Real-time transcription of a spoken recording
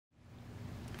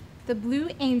The Blue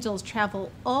Angels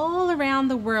travel all around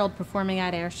the world performing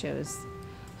at air shows.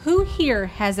 Who here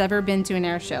has ever been to an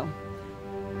air show?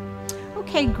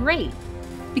 Okay, great.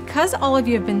 Because all of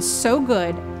you have been so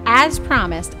good, as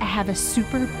promised, I have a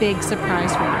super big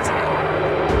surprise for you today.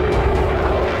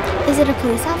 Is it a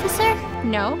police officer?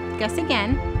 No, guess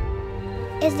again.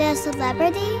 Is it a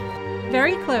celebrity?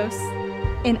 Very close.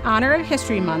 In honor of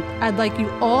History Month, I'd like you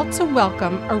all to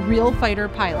welcome a real fighter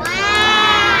pilot. Wow!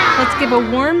 Let's give a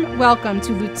warm welcome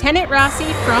to Lieutenant Rossi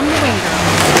from the Wing Girls.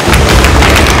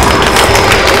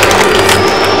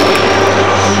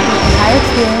 The entire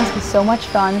experience was so much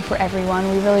fun for everyone.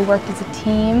 We really worked as a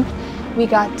team. We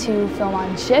got to film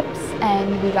on ships,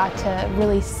 and we got to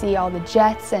really see all the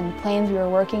jets and planes we were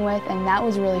working with, and that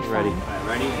was really fun. Ready? All right,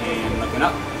 ready, and looking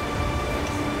up.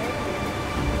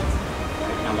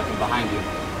 Right, now looking behind you.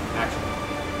 Action.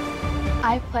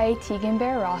 I play Tegan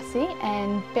Bear Rossi,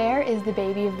 and Bear is the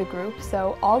baby of the group,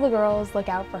 so all the girls look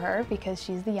out for her because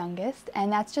she's the youngest,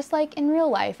 and that's just like in real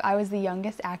life. I was the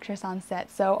youngest actress on set,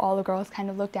 so all the girls kind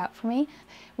of looked out for me.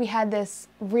 We had this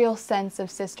real sense of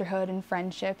sisterhood and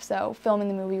friendship, so filming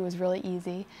the movie was really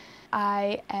easy.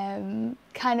 I am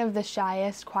kind of the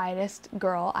shyest, quietest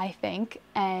girl, I think,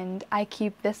 and I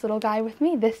keep this little guy with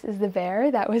me. This is the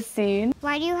bear that was seen.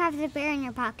 Why do you have the bear in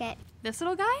your pocket? This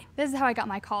little guy? This is how I got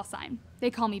my call sign.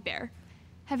 They call me Bear.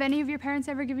 Have any of your parents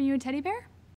ever given you a teddy bear?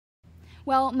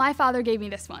 Well, my father gave me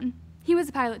this one. He was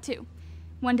a pilot too.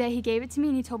 One day he gave it to me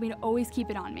and he told me to always keep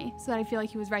it on me so that I feel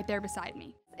like he was right there beside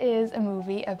me. This is a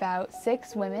movie about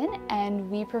 6 women, and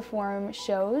we perform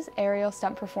shows, aerial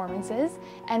stunt performances,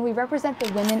 and we represent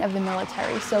the women of the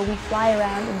military. So we fly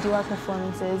around and do our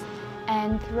performances,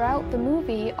 and throughout the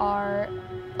movie our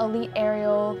elite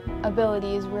aerial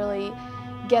abilities really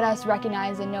get us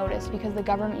recognized and noticed because the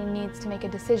government needs to make a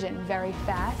decision very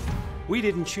fast. We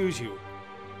didn't choose you.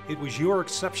 It was your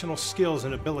exceptional skills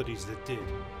and abilities that did.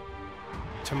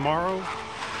 Tomorrow,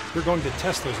 we're going to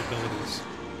test those abilities.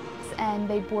 And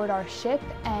they board our ship,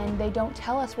 and they don't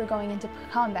tell us we're going into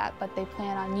combat, but they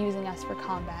plan on using us for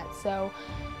combat. So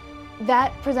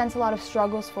that presents a lot of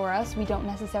struggles for us. We don't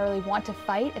necessarily want to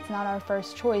fight. It's not our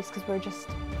first choice because we're just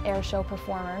air show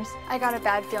performers. I got a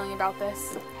bad feeling about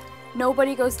this.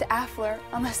 Nobody goes to AFLR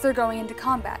unless they're going into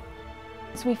combat.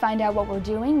 So we find out what we're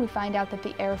doing. We find out that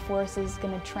the Air Force is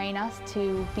going to train us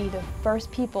to be the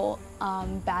first people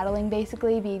battling,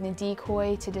 basically, being the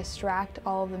decoy to distract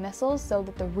all of the missiles so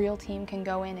that the real team can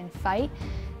go in and fight.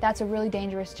 That's a really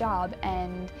dangerous job,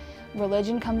 and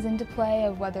religion comes into play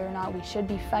of whether or not we should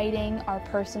be fighting. Our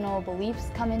personal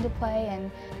beliefs come into play, and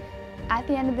at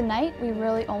the end of the night, we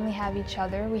really only have each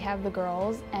other. We have the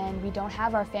girls, and we don't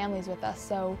have our families with us,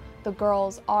 so the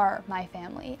girls are my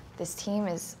family. This team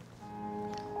is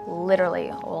literally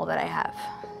all that I have.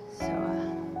 So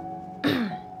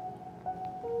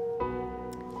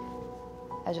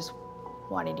I just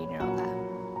wanted you to know that.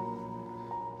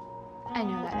 I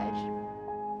know that,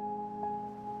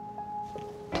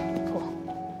 Edge. Cool.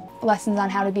 Lessons on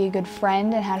how to be a good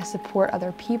friend and how to support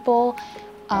other people,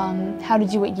 how to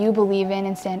do what you believe in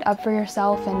and stand up for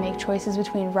yourself and make choices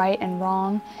between right and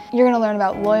wrong. You're going to learn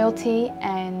about loyalty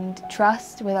and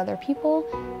trust with other people,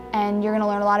 and you're going to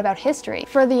learn a lot about history.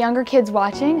 For the younger kids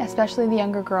watching, especially the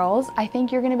younger girls, I think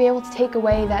you're going to be able to take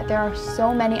away that there are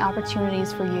so many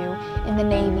opportunities for you in the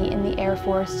Navy, in the Air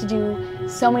Force, to do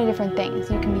so many different things.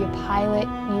 You can be a pilot,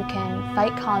 you can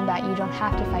fight combat, you don't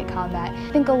have to fight combat.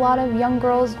 I think a lot of young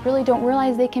girls really don't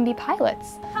realize they can be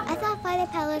pilots. I thought fighter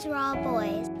pilots were all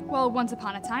boys. Well, once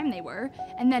upon a time they were,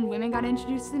 and then women got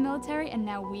introduced to the military, and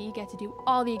now we get to do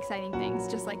all the exciting things,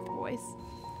 just like the boys.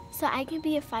 So I could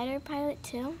be a fighter pilot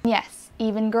too? Yes,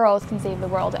 even girls can save the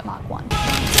world at Mach 1.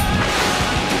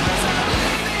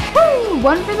 Woo!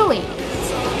 One for the ladies.